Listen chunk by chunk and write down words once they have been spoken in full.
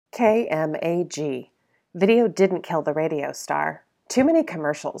WKMAG. Video didn't kill the radio star. Too many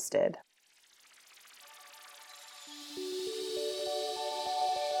commercials did.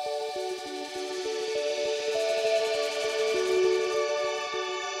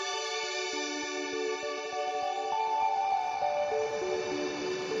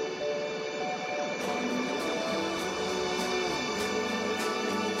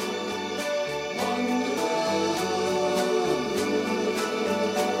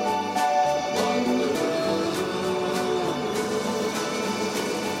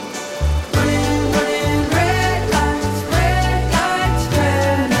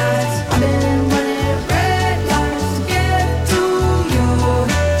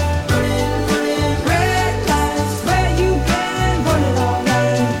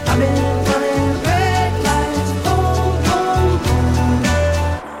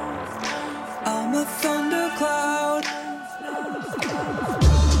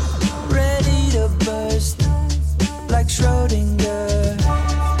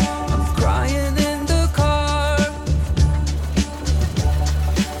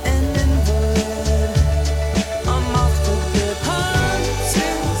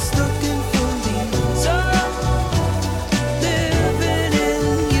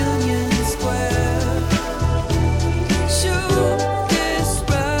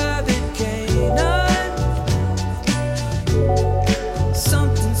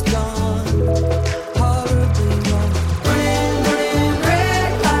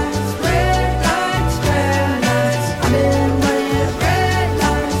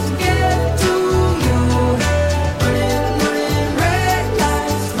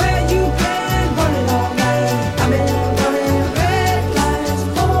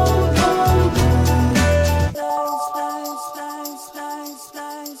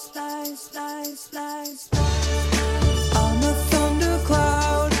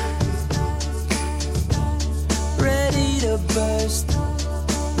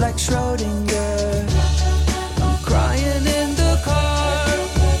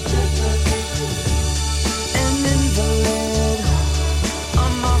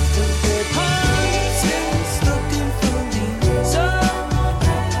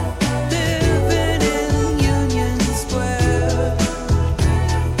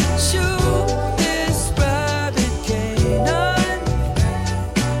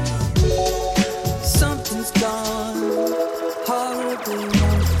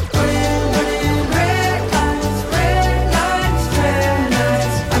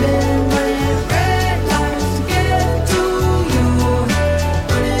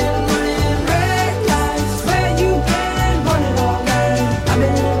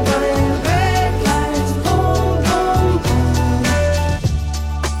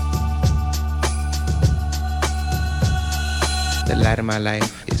 My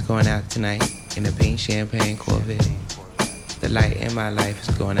life is going out tonight in a pink champagne Corvette. The light in my life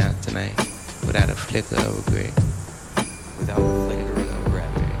is going out tonight without a flicker of regret. Without a flicker of regret.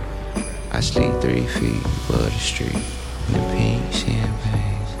 I sleep 3 feet above the street in a pink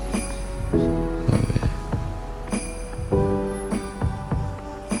champagne Corvette.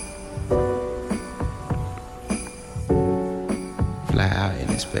 Fly out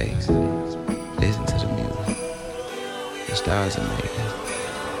into space, listen to the music. The stars are made.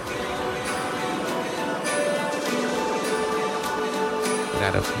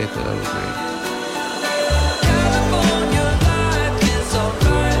 Without a flicker of regret. California life is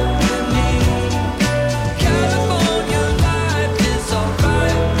alright with me. California life is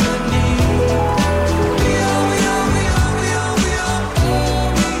alright with me. We are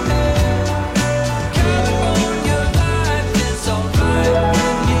California life is alright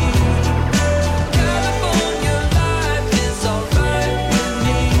with me. California life is alright with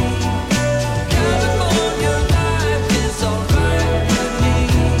me. California life is alright with me.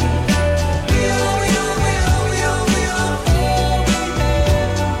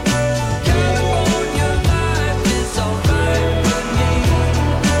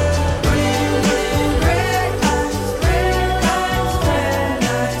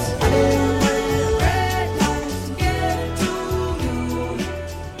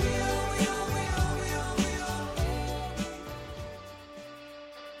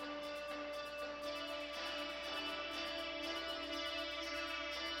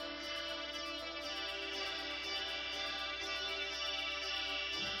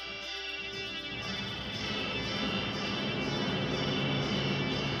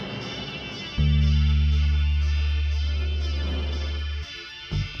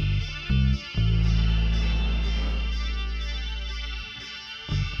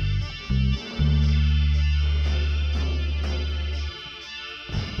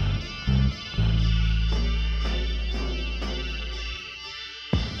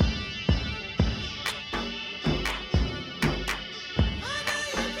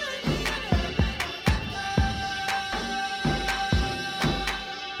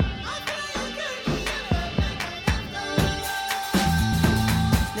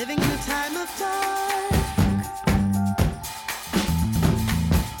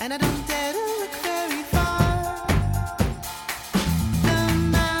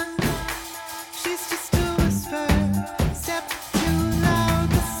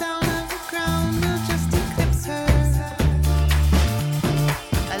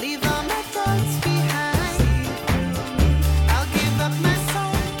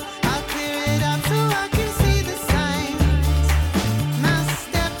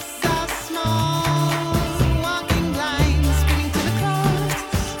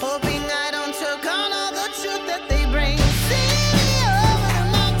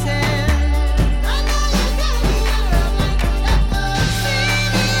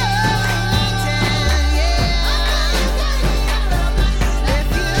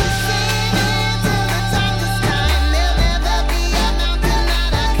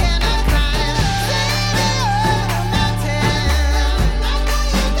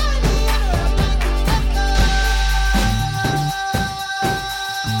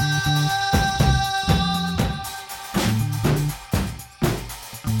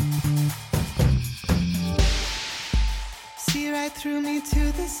 threw me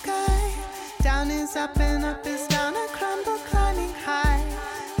to the sky. Down is up and up is down, I crumble climbing high.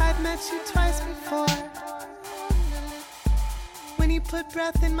 I've met you twice before. When you put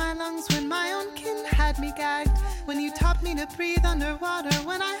breath in my lungs, when my own kin had me gagged. When you taught me to breathe underwater,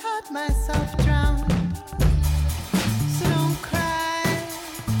 when I had myself drowned. So don't cry,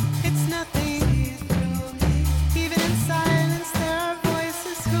 it's nothing. Even in silence there are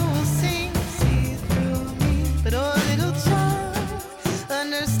voices who will sing. See through me. But oh little child,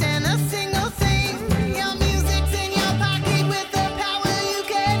 understand a single thing. Your music's in your pocket with a power you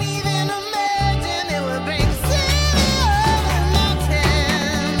can't even imagine. It will bring Sylvia over the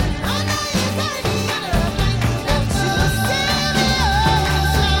mountain. I know you're gonna be under a blanket. Won't you Sylvia over the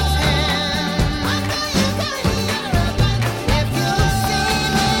mountain? I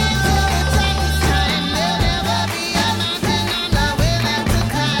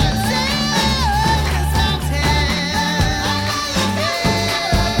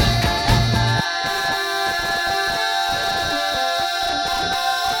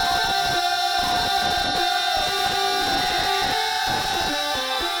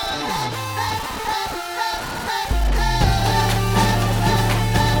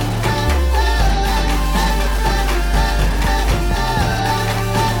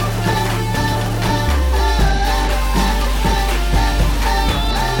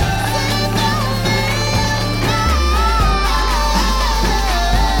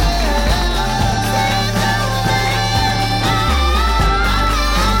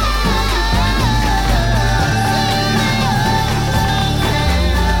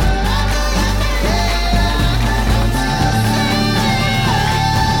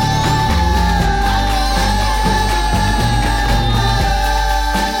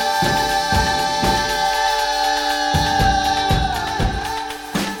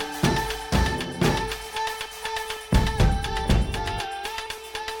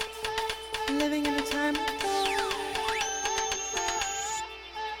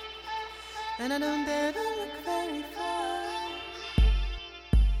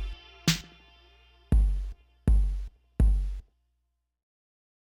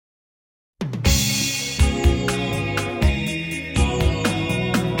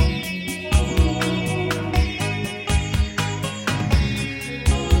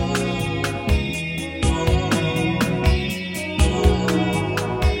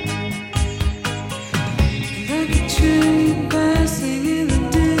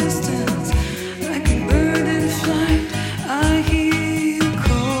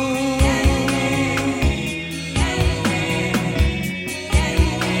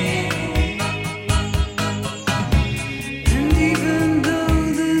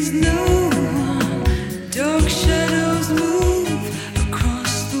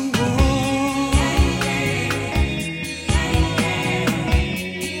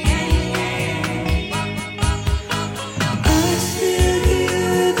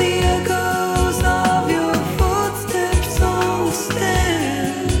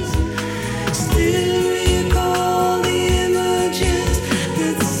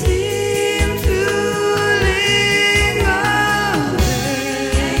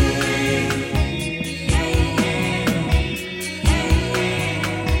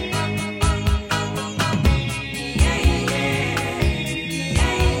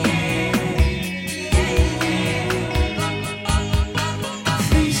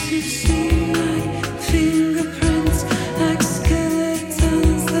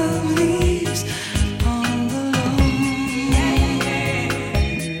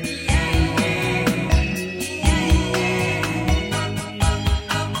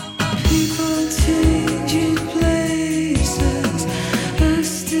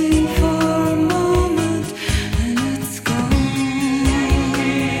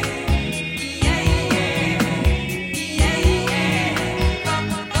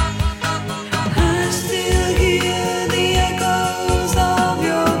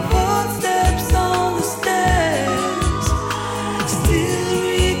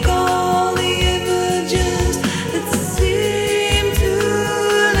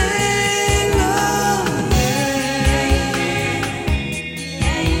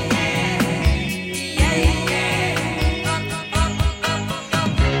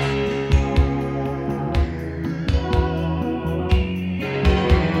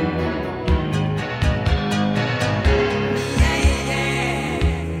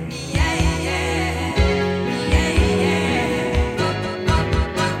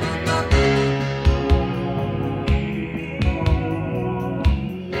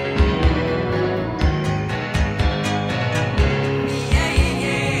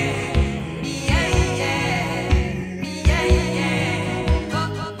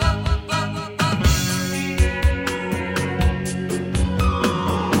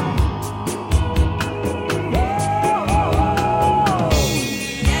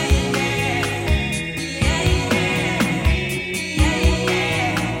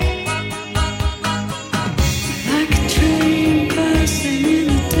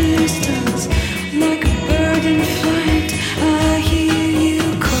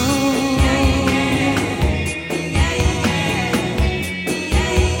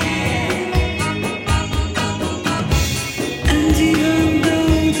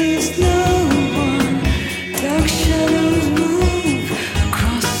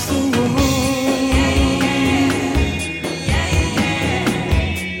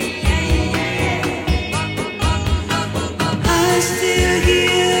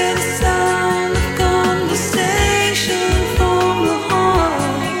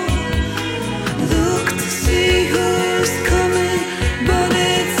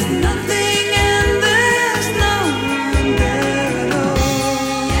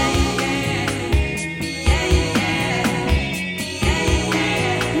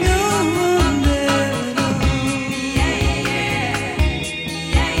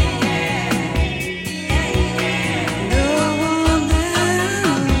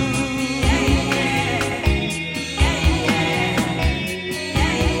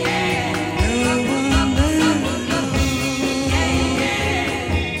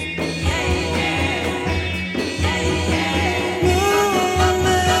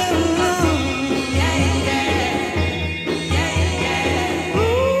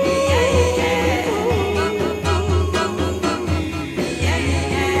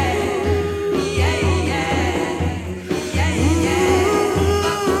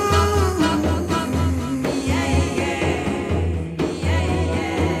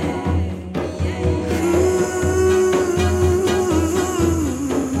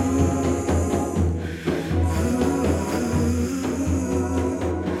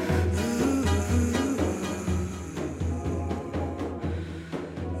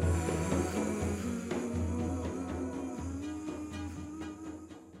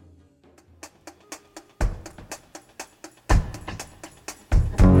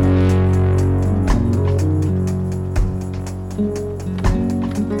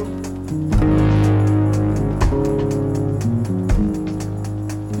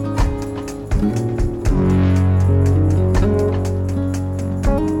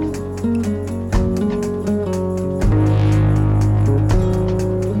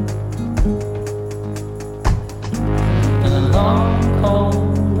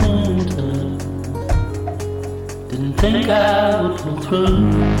Found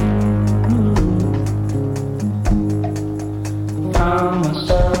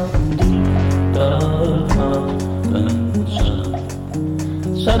myself in deep dark conscience.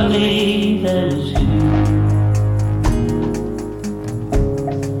 Suddenly there was you.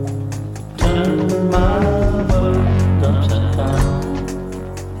 Turned my world upside down.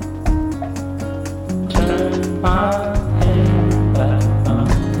 Turned my head back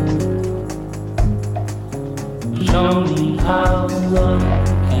around. Show me how love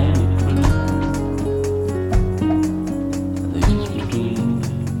can be true. This is between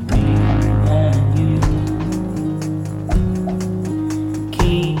me and you.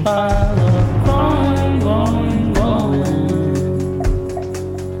 Keep my love going, going, going.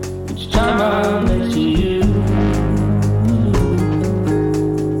 Each time I'm next to you.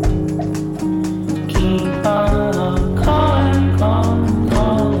 Keep my love calling, calling,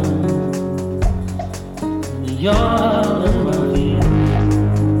 calling. You're out of my view.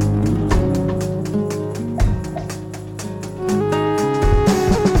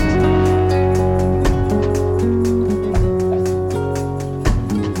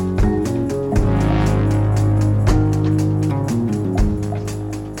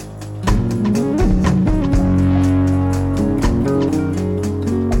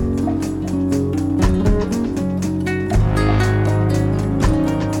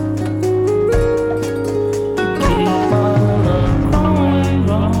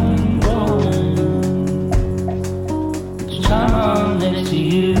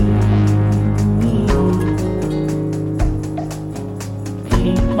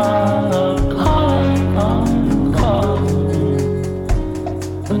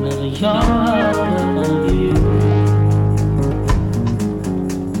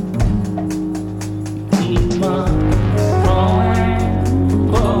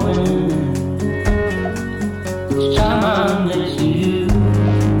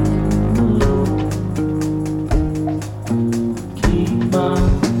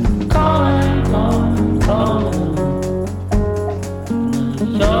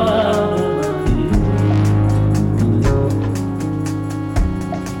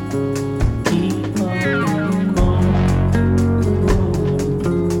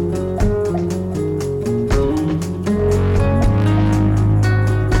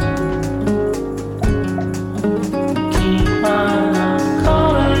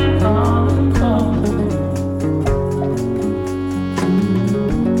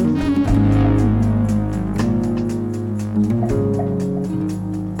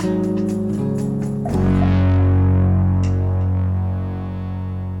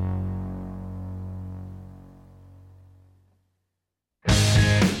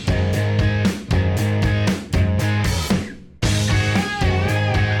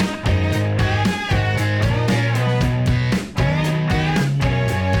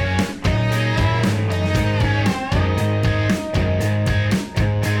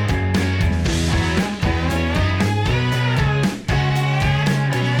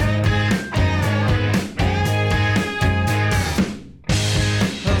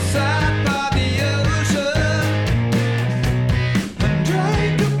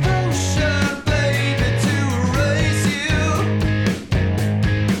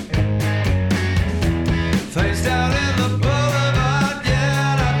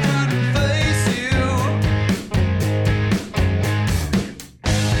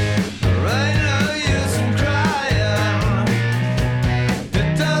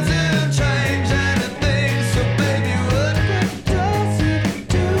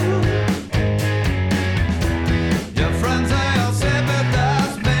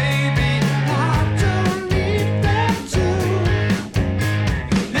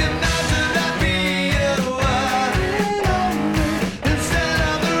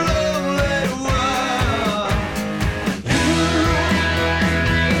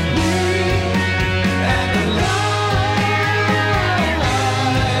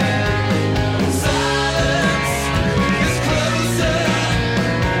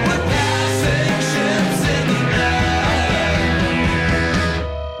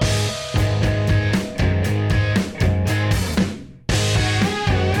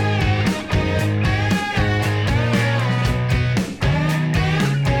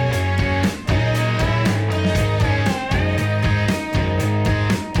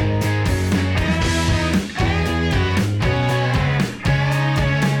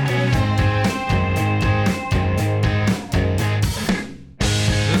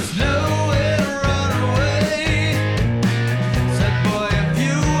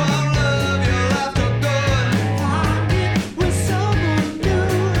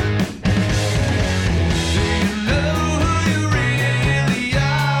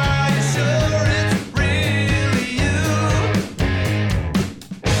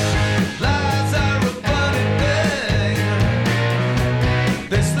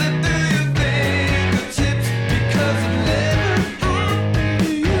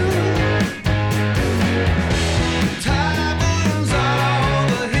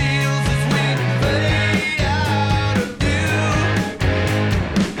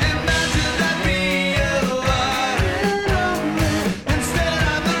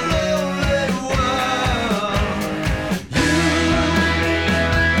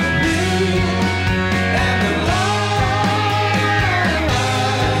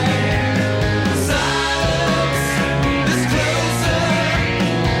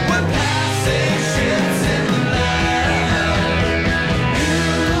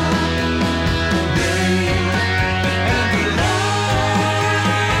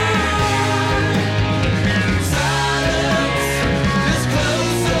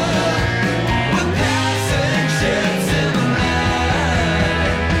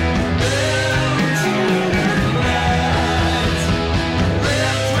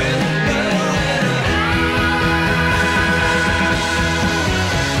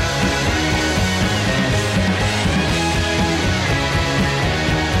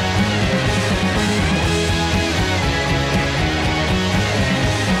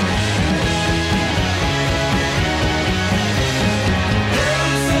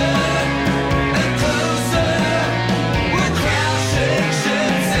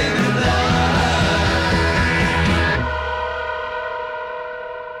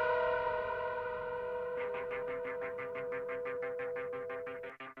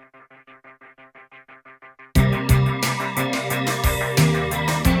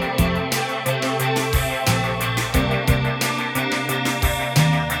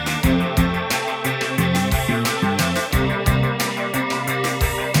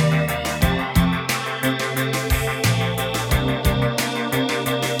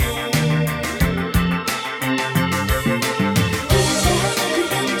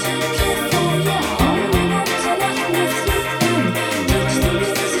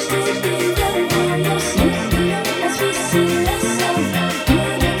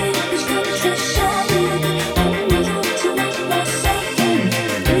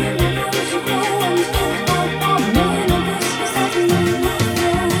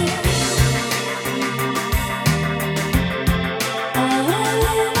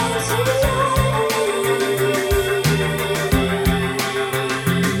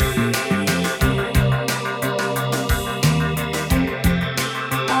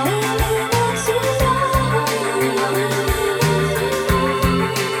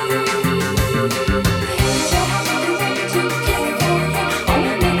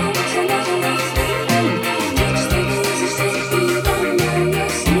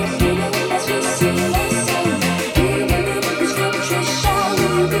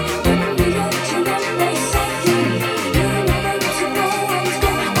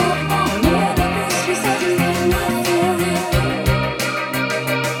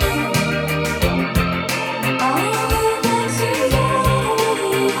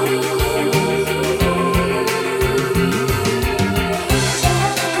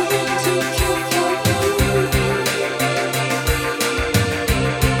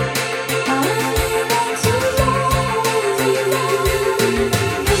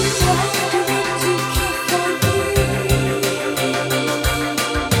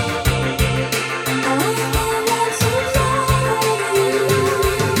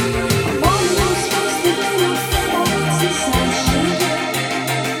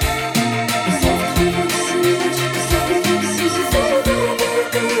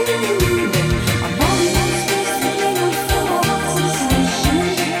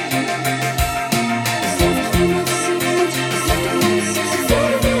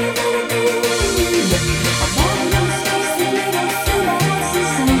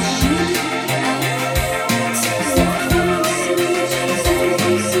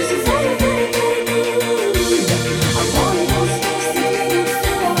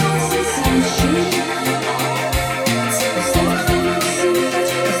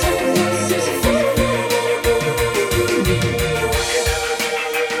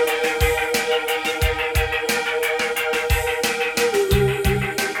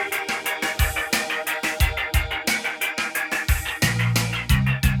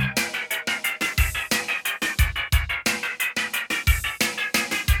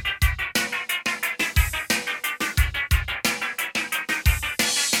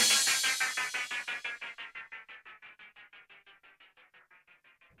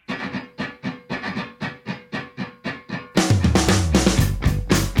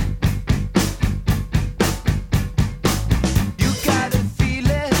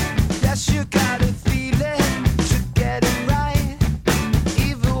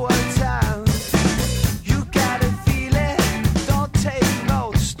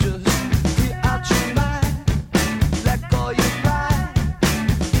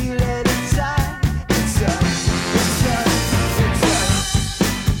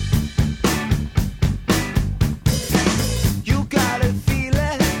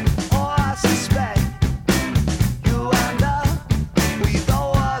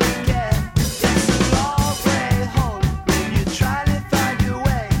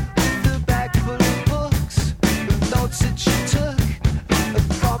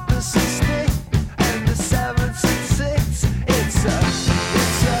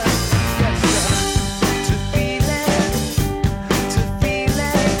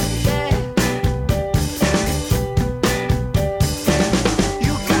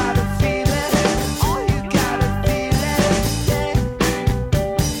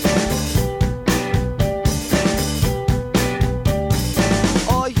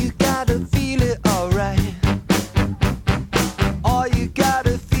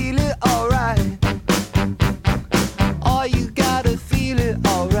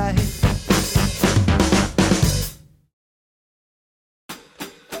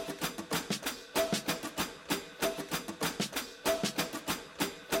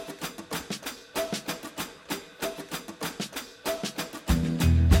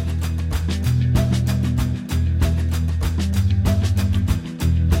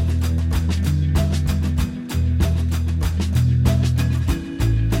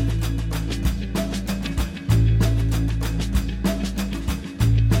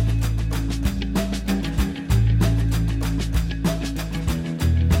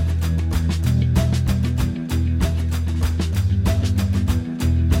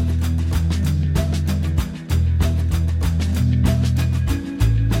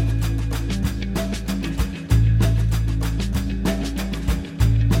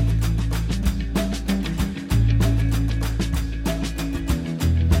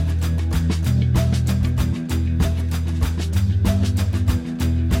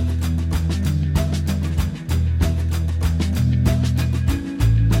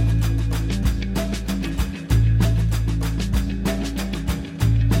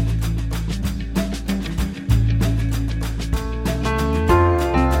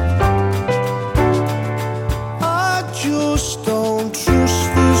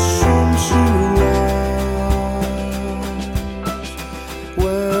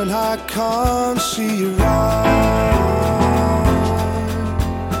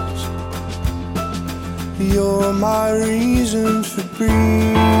 You're my reason for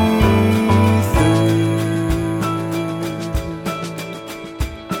breathing.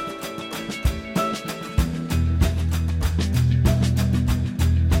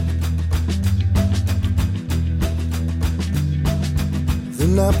 The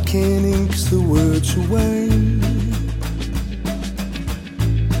napkin inks the words away.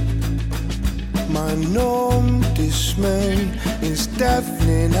 My numb dismay is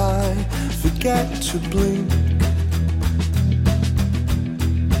deafening. I forget to blink.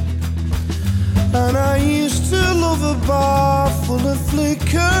 And I used to love a bar full of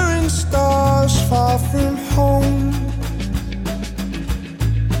flickering stars far from home.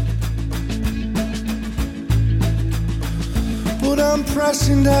 But I'm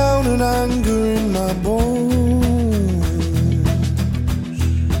pressing down an anger in my bones.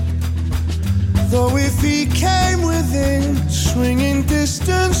 Though if he came within swinging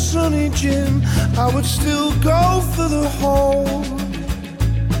distance, sunny Jim, I would still go for the hole.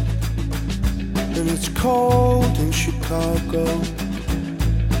 And it's cold in Chicago.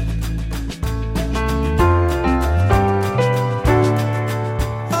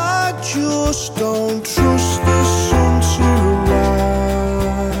 I just don't trust the sun to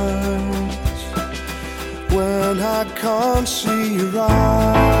rise when I can't see your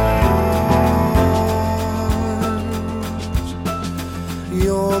eyes.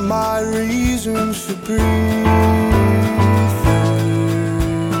 You're my reason for breathing.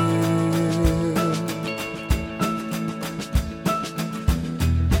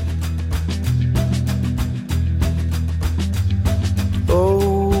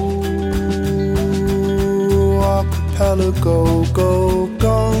 Go, go,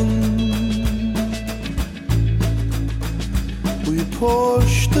 gone. We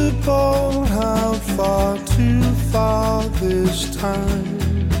pushed the boat out far too far this time.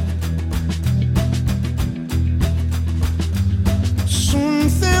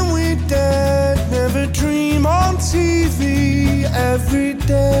 Something we dared never dream on TV every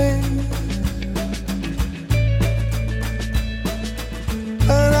day.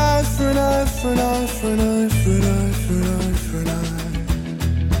 An eye for an eye for an eye for an eye for an eye for an eye for an eye.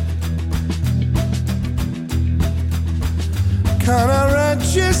 Can I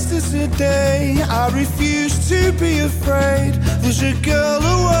register today? I refuse to be afraid. There's a girl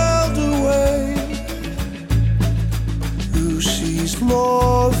a world away who sees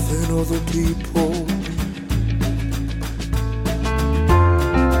more than other people.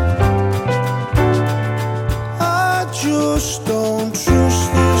 I just don't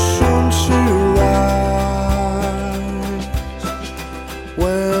trust the sun to rise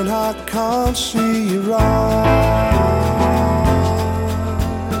when I can't see your eyes.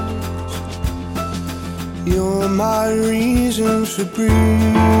 You're my reason for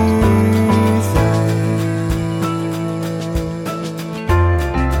breathing.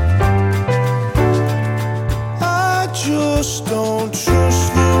 I just don't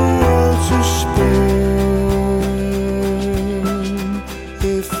trust the world to spin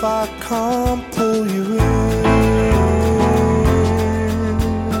if I can't pull you in.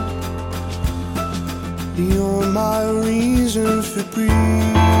 You're my reason for breathing.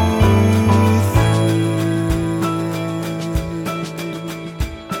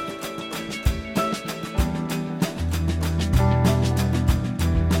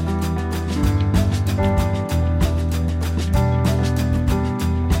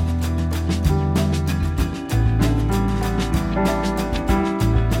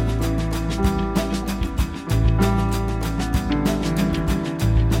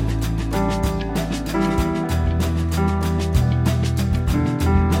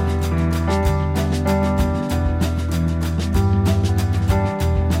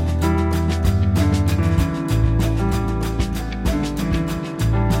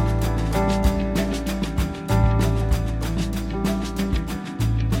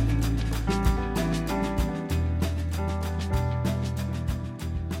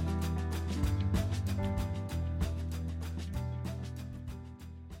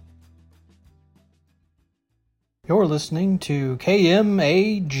 You're listening to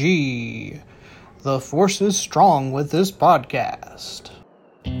KMAG. The force is strong with this podcast.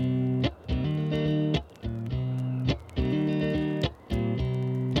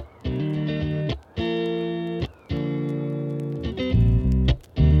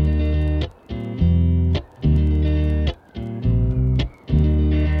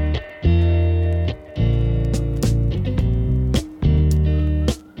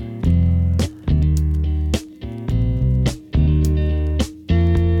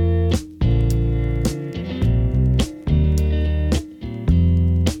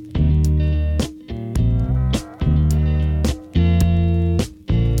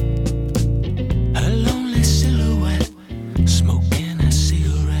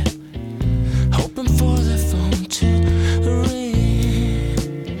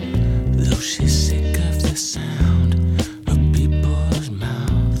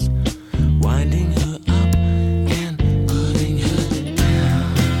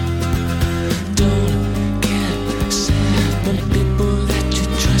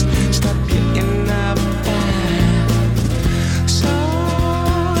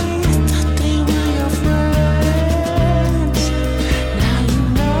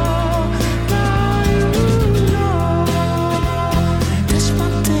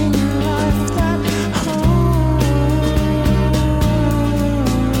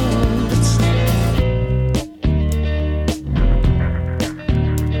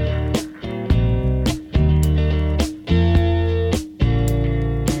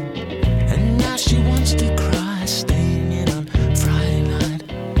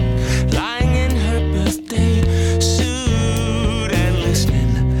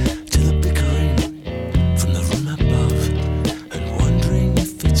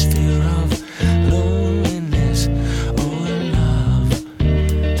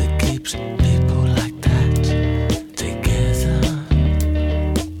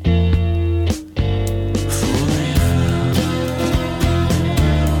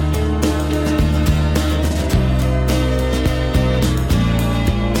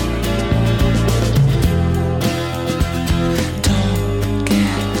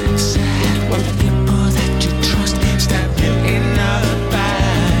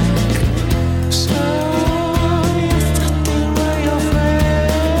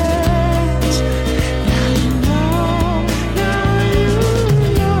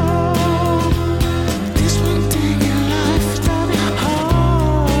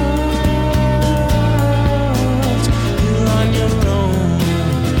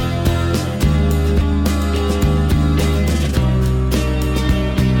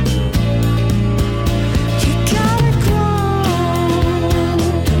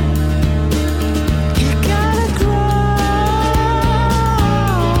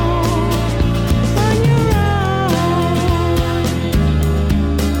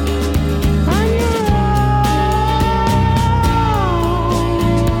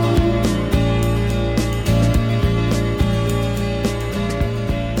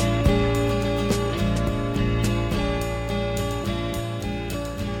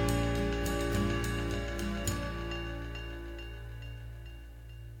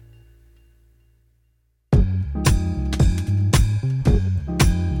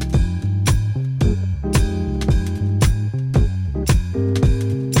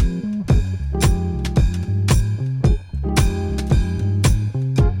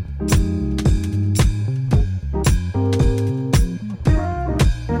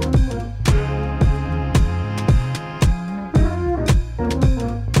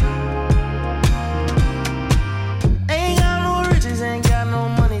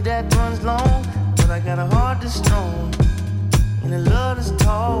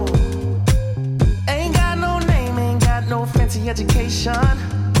 education,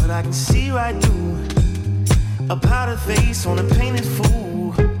 but I can see right through a powdered face on a painted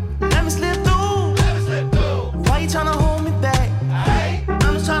fool. Let me slip through. Why you tryna hold me back?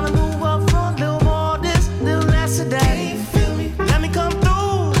 I'm just tryna move up front, little more this, little less of that. Feel me? Let me come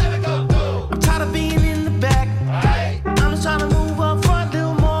through. I'm tired of being in the back. I'm just tryna move up front,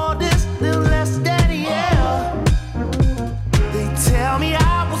 little more this, little less of that, yeah. They tell me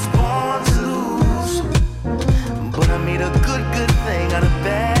I was born to lose, but I made a good thing out of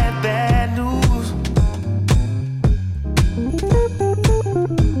bad news.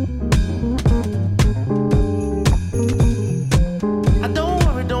 I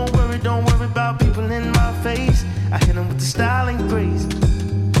don't worry about people in my face. I hit them with the style and grace,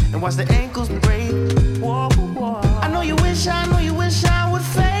 and watch the ankles break. Whoa, whoa. I know you wish I would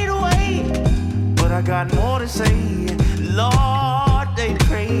fade away, but I got more to say. Lord, they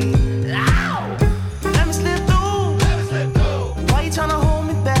pray. Ow! Let me slip through. Why you tryna hold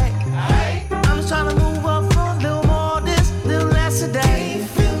me back? I'm just tryna move up front, little more this, little less of that.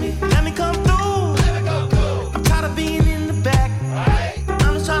 Feel me? Let me come through. I'm tired of being in the back.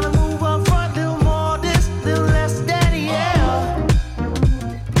 I'm just tryna move up front, little more this, little less of that, yeah.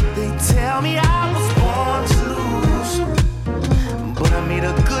 They tell me I was born to lose, but I made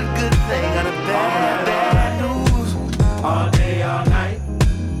a good thing out of bad news. All day, all night.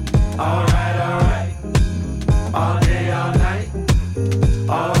 Alright. All day, all night.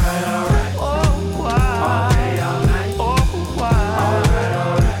 Alright. Oh, wow. All day, all night. Oh, wow.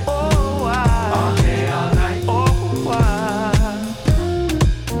 Alright. Oh, wow. All day, all night. Oh, wow.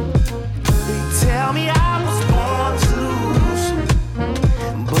 They tell me I was born to lose,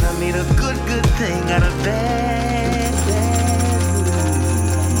 but I made a good thing out of bad news.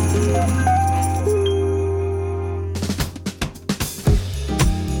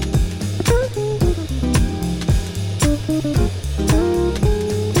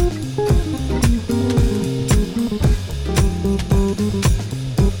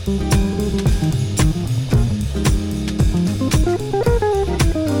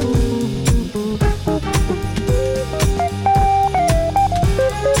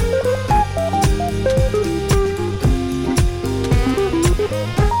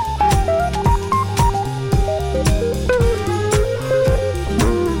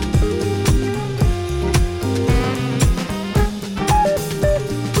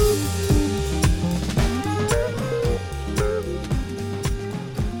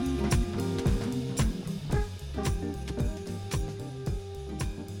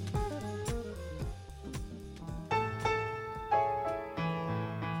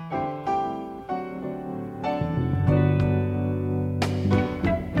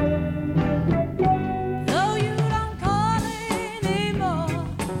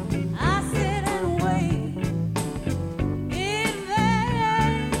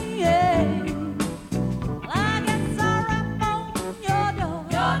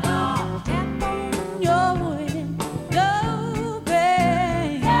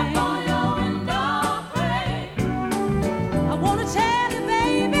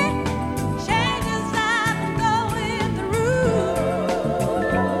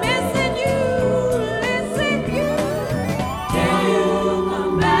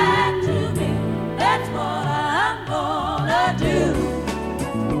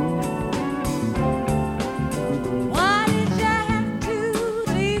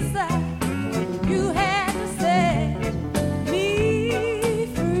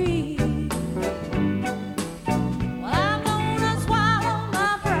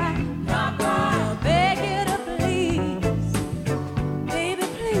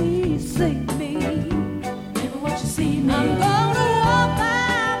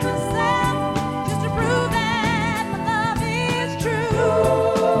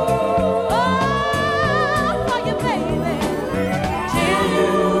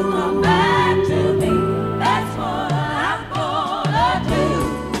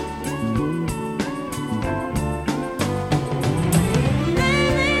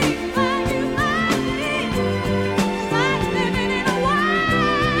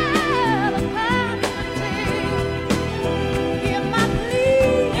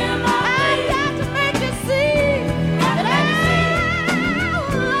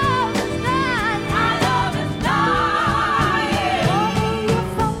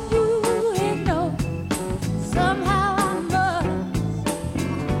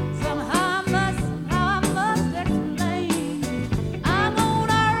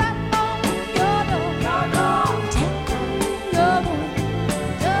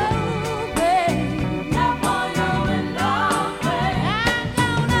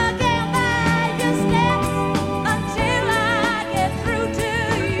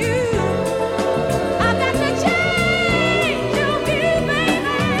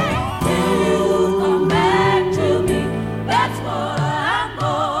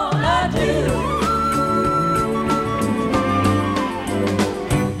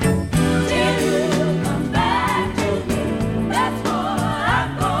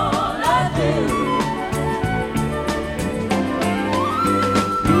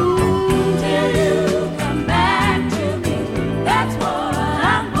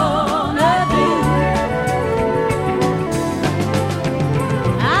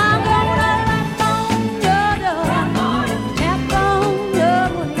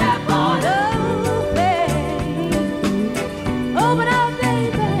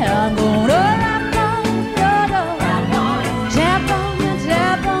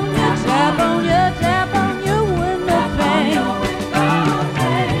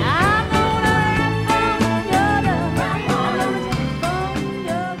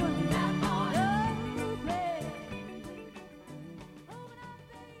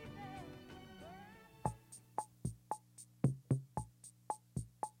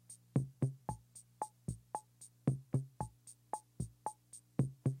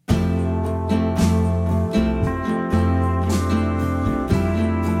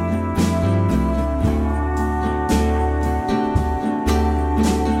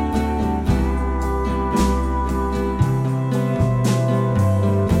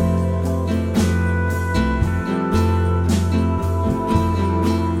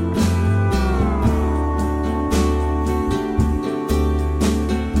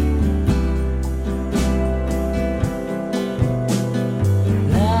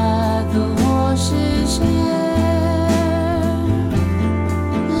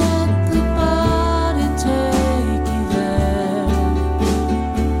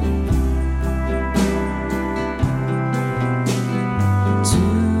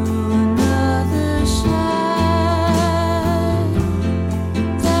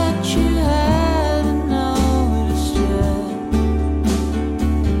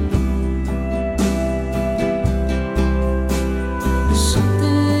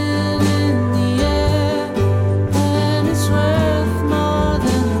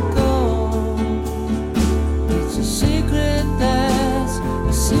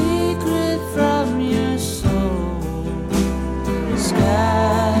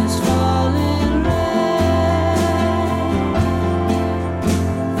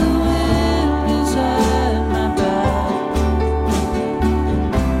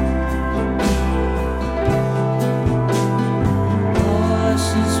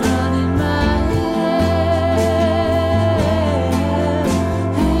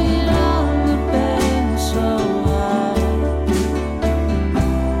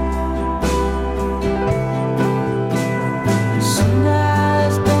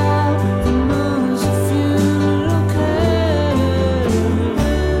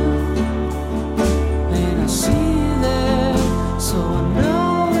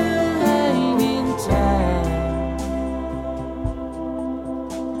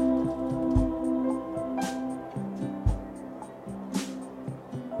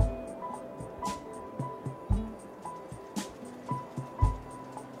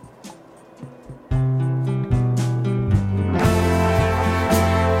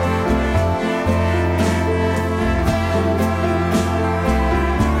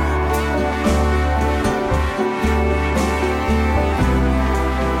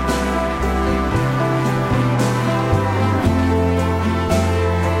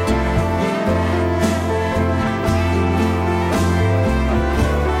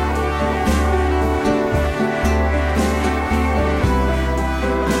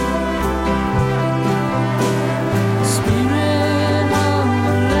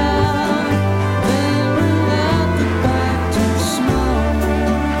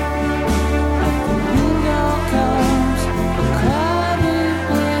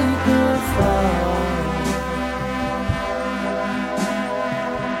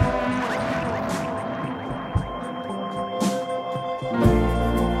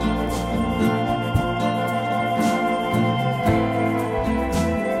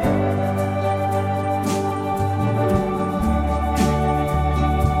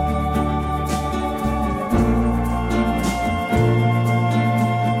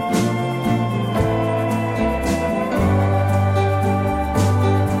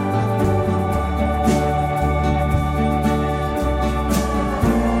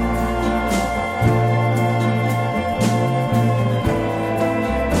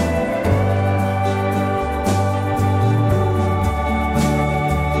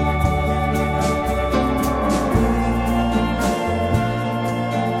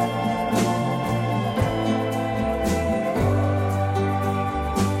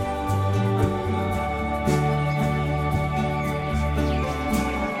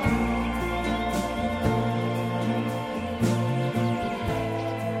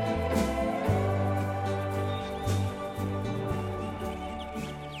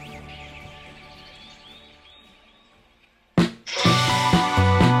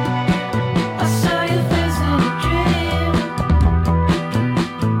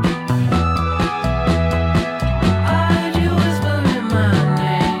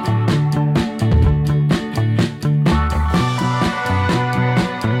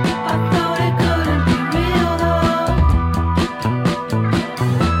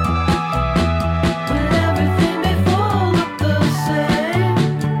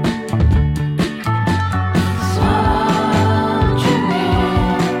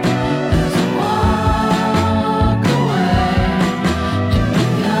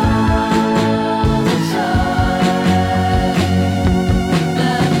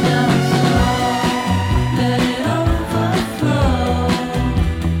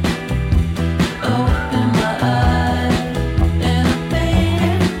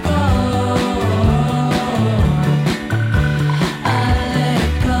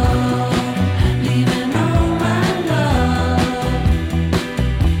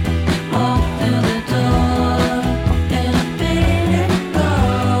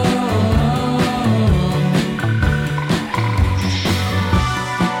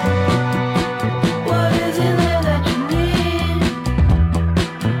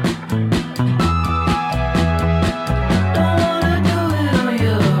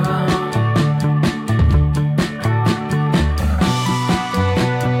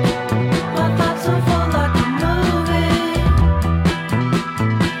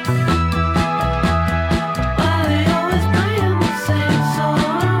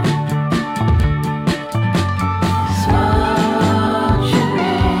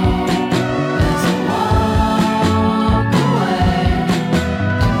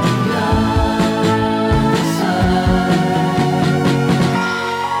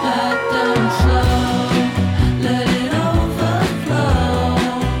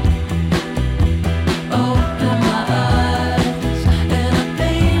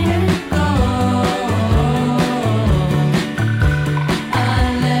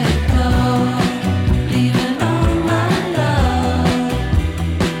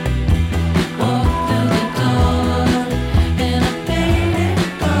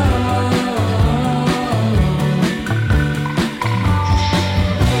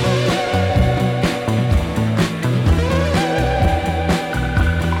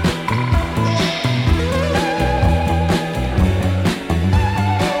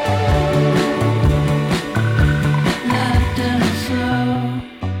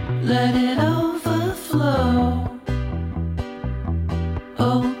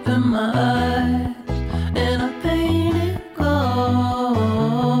 in my eyes, and I paint it gold.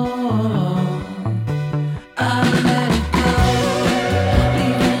 I let it go,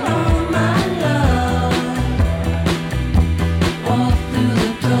 leaving all my love. Walk through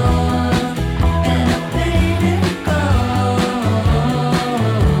the door, and I paint it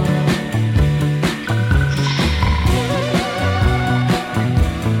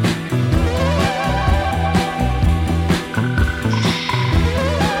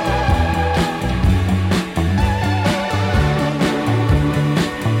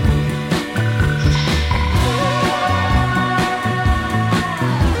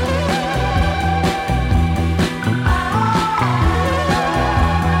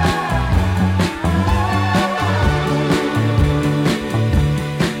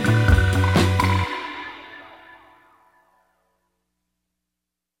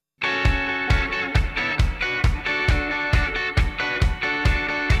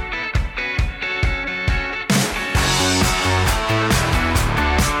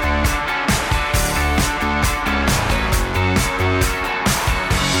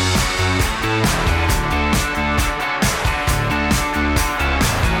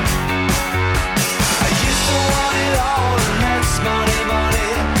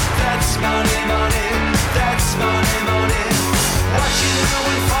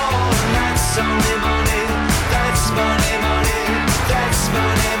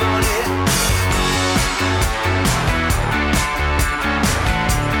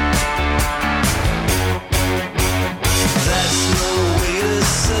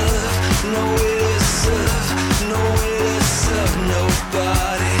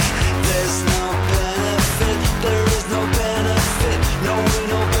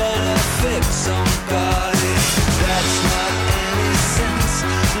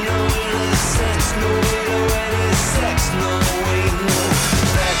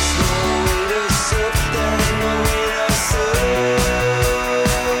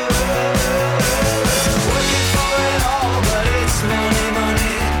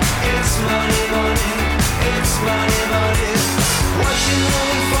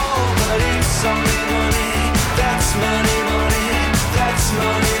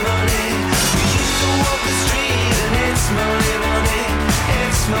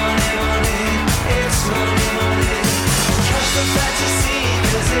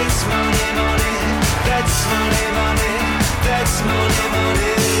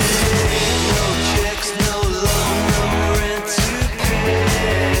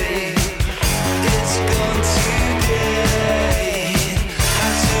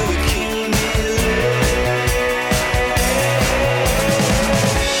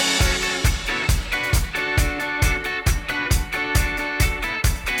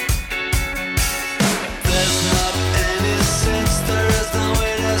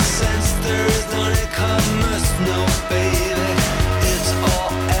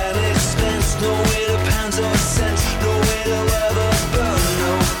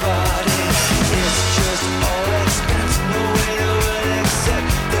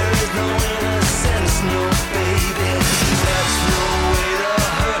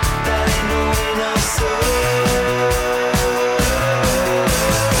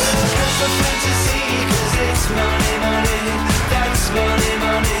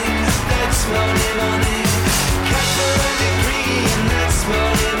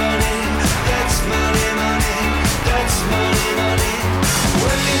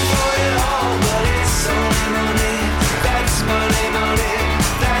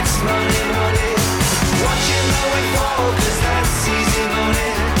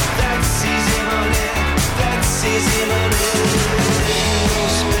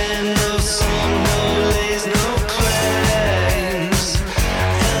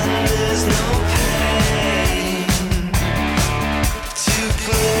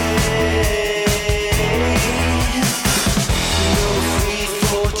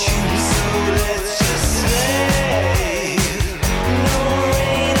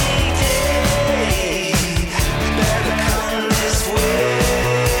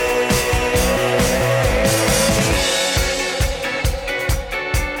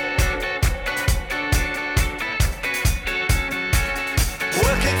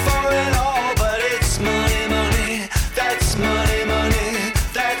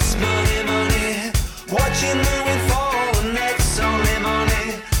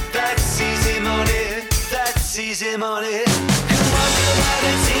money.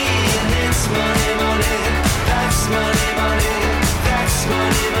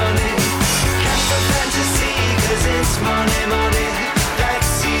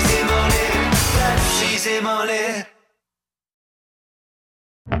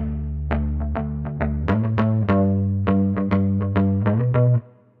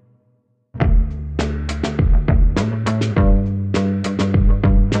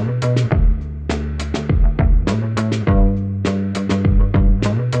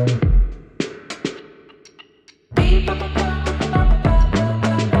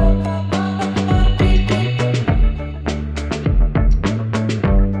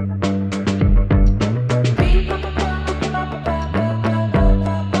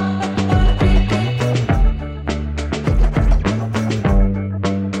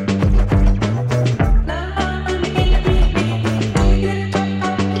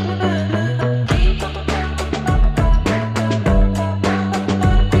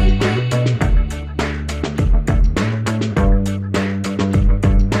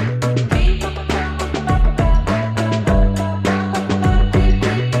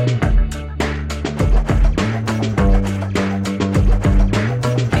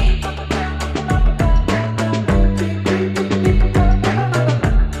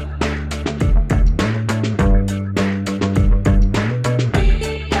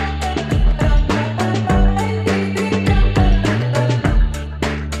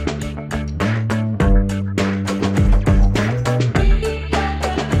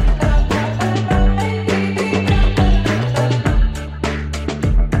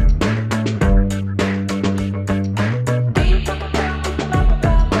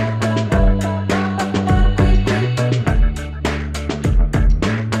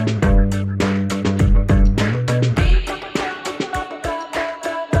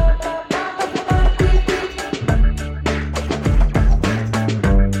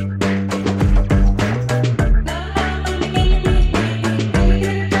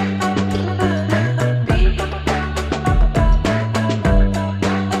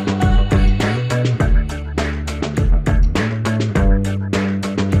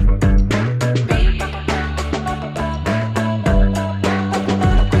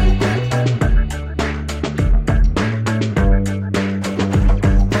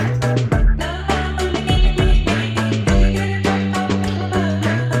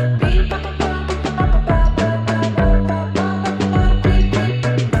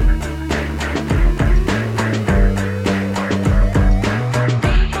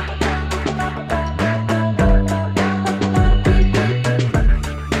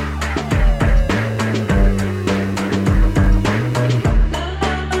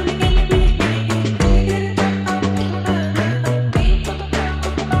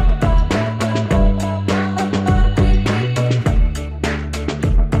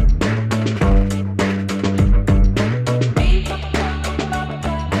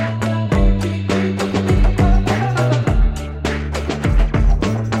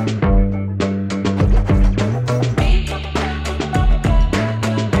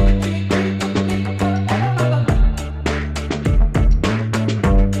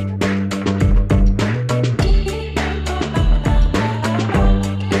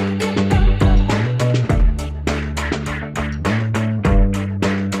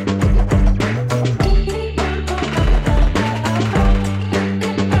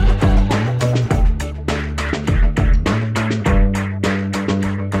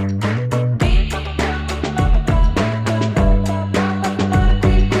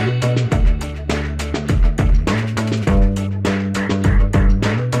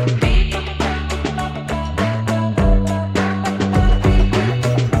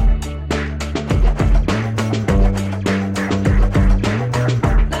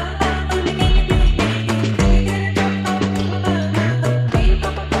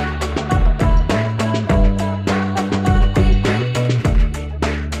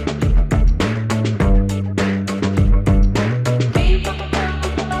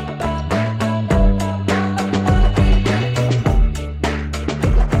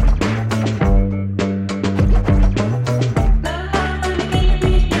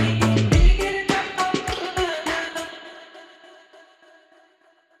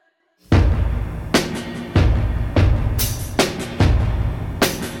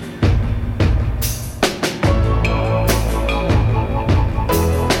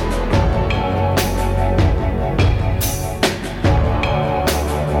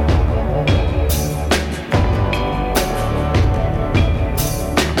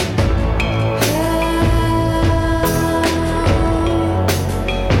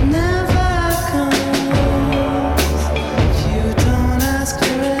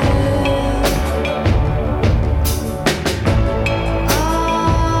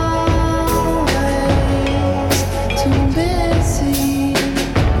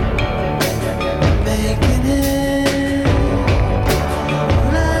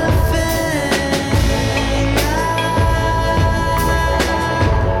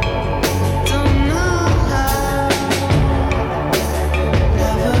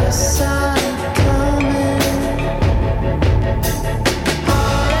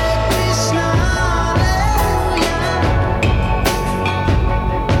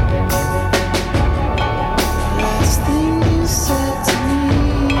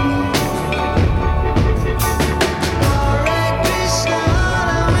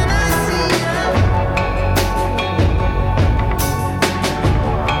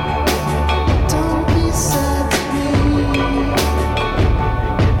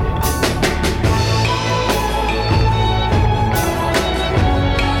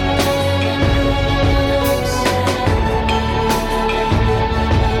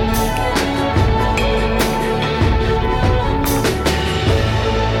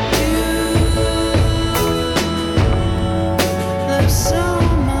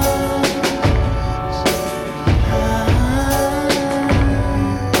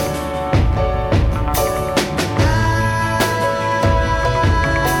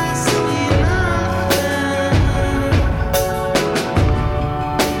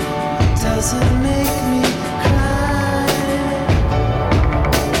 Does it make me cry?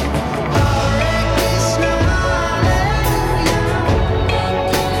 Hare Krishna, Hallelujah.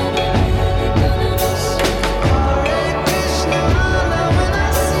 Hare Krishna, love when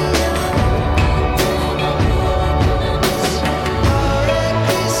I see you. Hare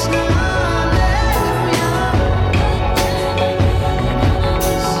Krishna, Hallelujah.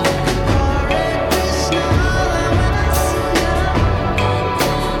 Hare Krishna, love when I see you.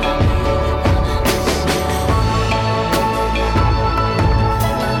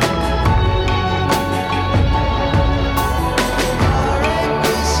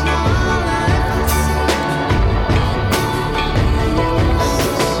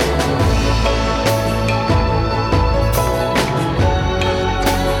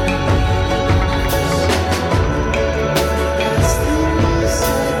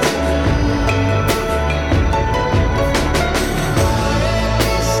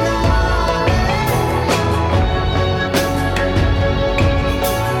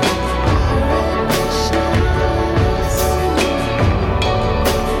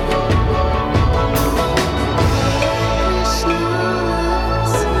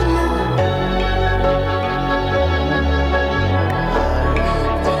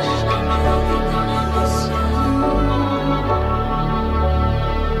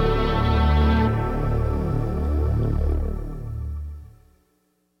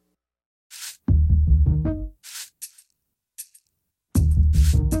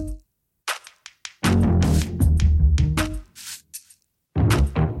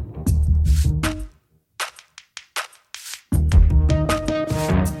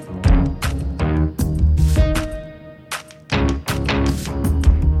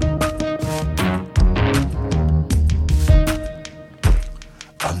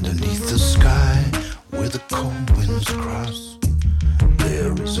 Underneath the sky, where the cold winds cross,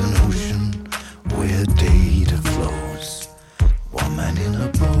 there is an ocean where data flows. One man in a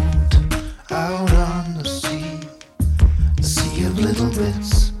boat out on the sea, a sea of little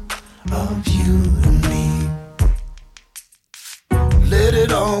bits of you and me. Let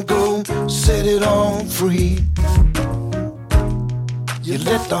it all go, set it all free. You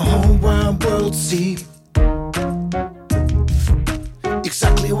let the whole wide world see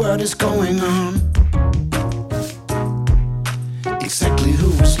exactly what is going on, exactly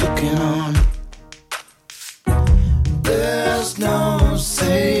who is looking on. There's no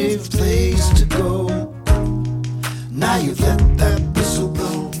safe place to go. Now you've let that whistle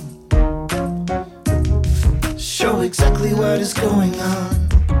blow. Show exactly what is going on.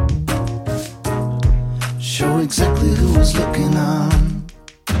 Show exactly who is looking on.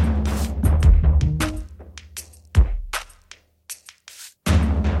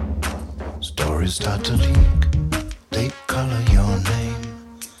 Stories start to leak, they color your name.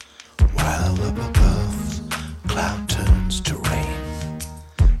 While up above, cloud turns to rain.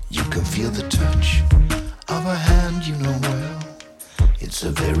 You can feel the touch of a hand you know well. It's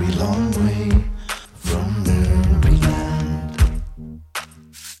a very long way from Maryland.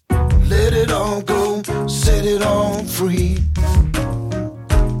 Let it all go, set it all free.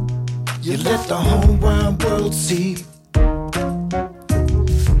 You let the whole wide world see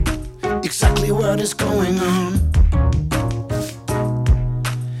exactly what is going on,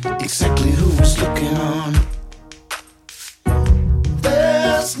 exactly who is looking on.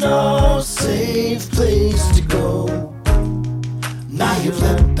 There's no safe place to go. Now you've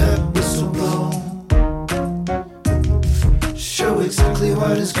let that whistle blow. Show exactly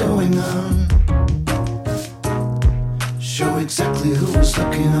what is going on. Show exactly who is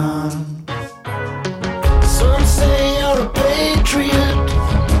looking on. Some say you're a patriot,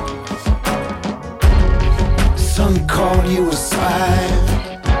 some call you a spy,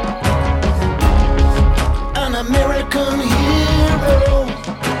 an American hero,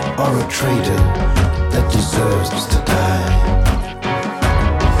 or a traitor that deserves to die.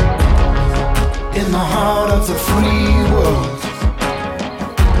 In the heart of the free world,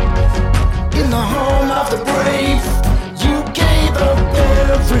 in the home of the brave, you gave up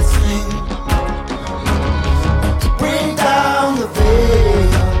everything to bring down the veil.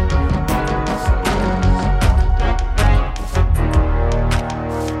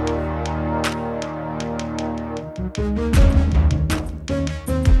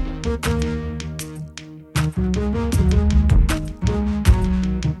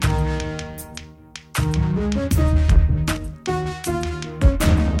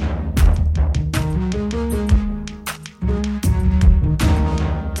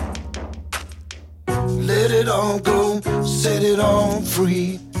 Let it all go, set it all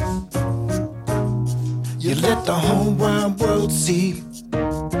free. You let the whole wide world see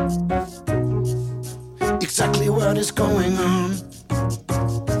what is going on.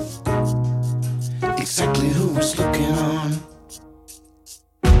 Exactly who is looking on.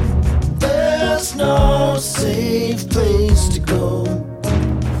 There's no safe place to go.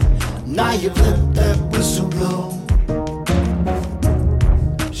 Now you've let that whistle blow.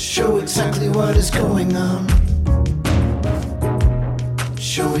 Show exactly what is going on.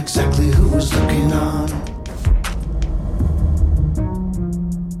 Show exactly who is looking on.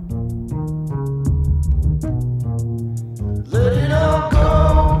 Let it all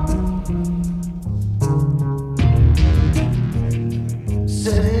go.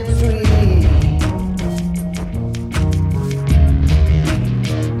 Set it free.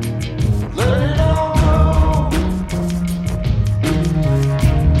 Let it all go.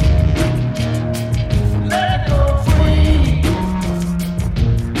 Let it go free.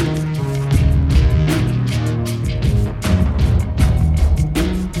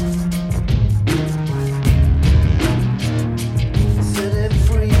 Set it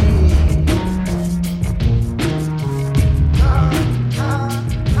free.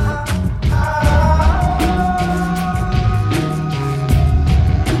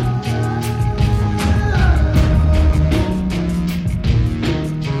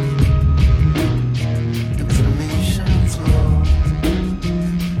 Information flow.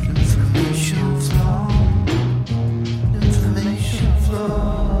 Information flow. Information flow.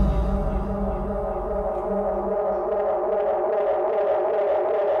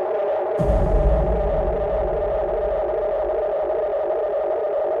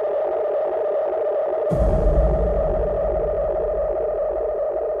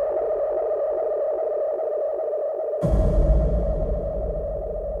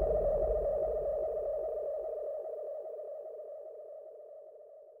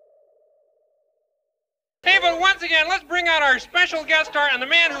 Hey, but once again, let's bring out our special guest star and the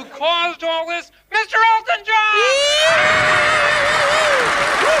man who caused all this, Mr. Elton John!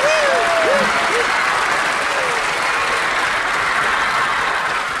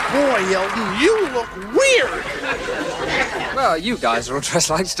 Boy, Elton, you look weird. Well, you guys are all dressed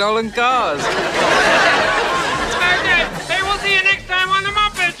like stolen cars.